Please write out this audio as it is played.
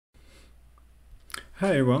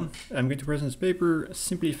Hi everyone, I'm going to present this paper,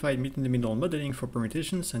 Simplified Meet-in-the-Middle Modeling for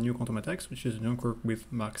Permutations and New Quantum Attacks, which is a joint work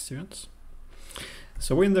with Marc.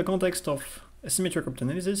 So we're in the context of asymmetric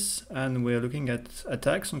cryptanalysis, and we're looking at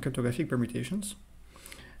attacks on cryptographic permutations.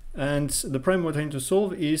 And the problem we're trying to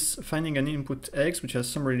solve is finding an input x which has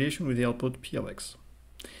some relation with the output p of x.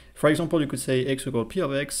 For example, you could say x equal p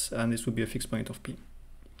of x, and this would be a fixed point of p.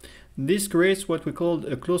 This creates what we call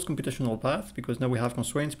a closed computational path, because now we have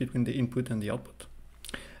constraints between the input and the output.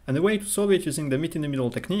 And the way to solve it using the meet-in-the-middle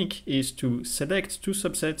technique is to select two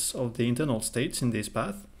subsets of the internal states in this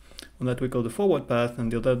path, one that we call the forward path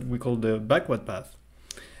and the other we call the backward path.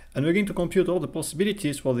 And we're going to compute all the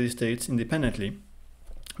possibilities for these states independently,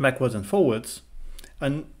 backwards and forwards.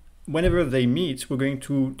 And whenever they meet, we're going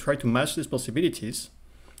to try to match these possibilities.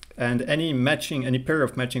 And any pair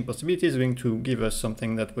of matching possibilities is going to give us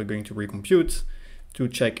something that we're going to recompute to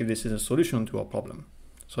check if this is a solution to our problem.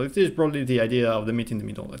 So this is broadly the idea of the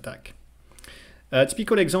meet-in-the-middle attack. A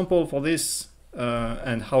typical example for this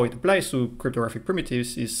and how it applies to cryptographic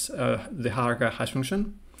primitives is the hierarchical hash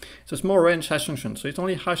function. It's a small range hash function, so it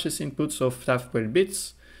only hashes inputs of 512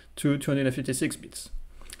 bits to 256 bits.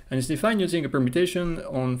 And it's defined using a permutation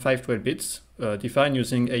on 512 bits, defined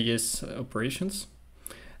using AES operations.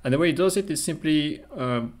 And the way it does it is simply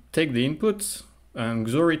take the input and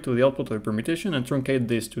XOR it to the output of the permutation and truncate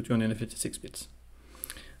this to 256 bits.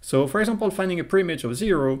 So for example, finding a preimage of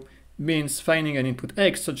 0 means finding an input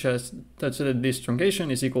x such that this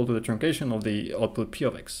truncation is equal to the truncation of the output p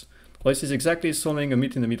of x. Well, this is exactly solving a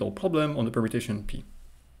meet-in-the-middle problem on the permutation p.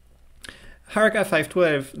 Hierarchical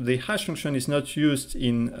 512, the hash function is not used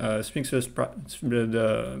in Sphinx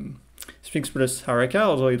plus hierarchy,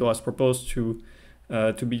 although it was proposed to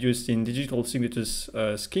be used in digital signatures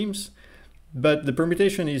schemes, but the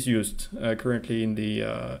permutation is used currently in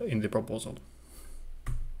the proposal.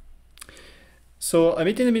 So a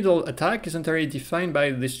meet-in-the-middle attack is entirely defined by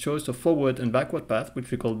this choice of forward and backward path, which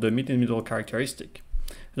we call the meet-in-the-middle characteristic.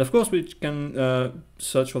 And of course, we can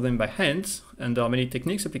search for them by hand, and there are many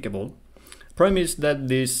techniques applicable. The problem is that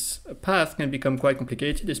this path can become quite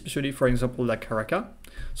complicated, especially for example like hierarchy.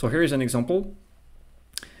 So here is an example.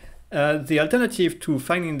 The alternative to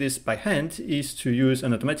finding this by hand is to use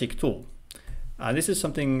an automatic tool. This is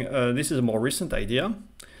a more recent idea.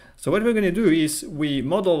 So what we're going to do is we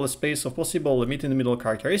model a space of possible meet-in-the-middle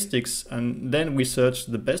characteristics, and then we search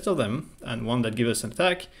the best of them and one that gives us an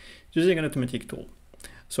attack using an automatic tool.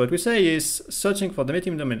 So what we say is searching for the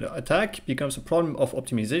meet-in-the-middle attack becomes a problem of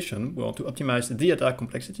optimization. We want to optimize the attack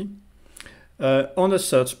complexity on a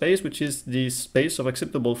search space, which is the space of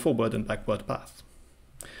acceptable forward and backward path.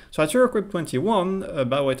 So at Eurocrypt 21,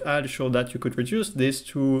 Bao et al. Showed that you could reduce this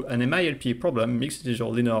to an MILP problem, mixed integer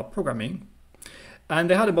linear programming. And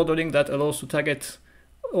they had a modeling that allows to target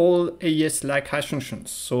all AES-like hash functions,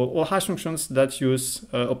 so all hash functions that use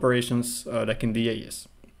operations like in the AES.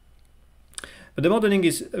 But the modeling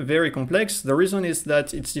is very complex. The reason is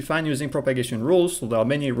that it's defined using propagation rules, so there are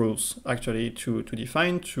many rules actually to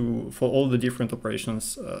define for all the different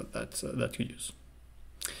operations that we use.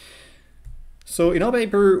 So in our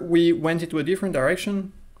paper, we went into a different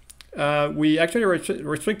direction. We actually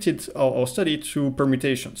restricted our study to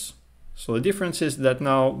permutations. So the difference is that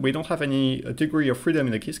now we don't have any degree of freedom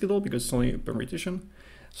in the key schedule because it's only a permutation.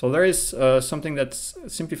 So there is something that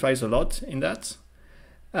simplifies a lot in that.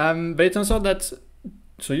 But it turns out that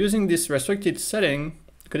using this restricted setting,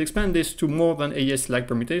 you could expand this to more than AES-like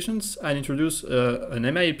permutations and introduce an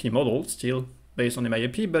MILP model, still based on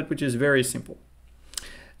MILP, but which is very simple.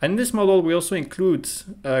 And in this model, we also include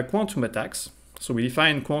quantum attacks. So we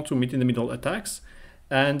define quantum meet-in-the-middle attacks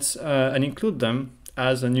and include them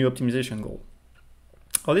as a new optimization goal.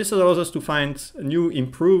 Well, this allows us to find new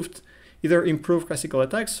either improved classical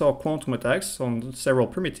attacks or quantum attacks on several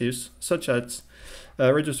primitives, such as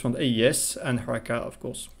reduced from AES and hierarchy, of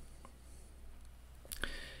course.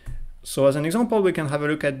 So as an example, we can have a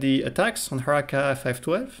look at the attacks on hierarchy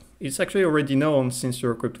 512. It's actually already known since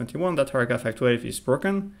Eurocrypt 21 that hierarchy 512 is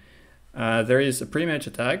broken. There is a preimage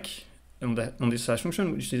attack on this hash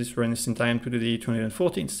function, which is runs in time to the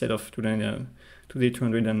 240 instead of to the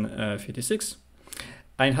 256,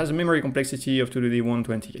 and it has a memory complexity of 2 to the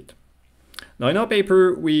 128. Now in our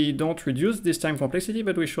paper, we don't reduce this time complexity,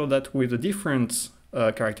 but we show that with a different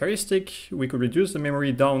characteristic, we could reduce the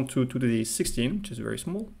memory down to 2 to the 16, which is very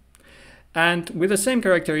small. And with the same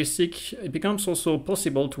characteristic, it becomes also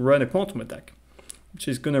possible to run a quantum attack, which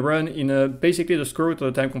is going to run in basically the square root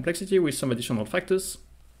of the time complexity with some additional factors.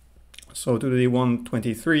 So 2 to the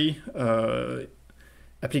 123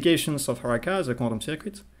 applications of hierarchy as a quantum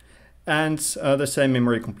circuit, and the same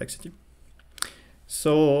memory complexity.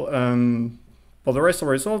 So For the rest of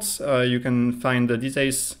the results, you can find the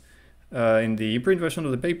details in the print version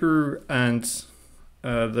of the paper, and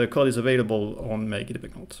the code is available on my GitHub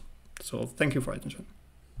account. So thank you for your attention.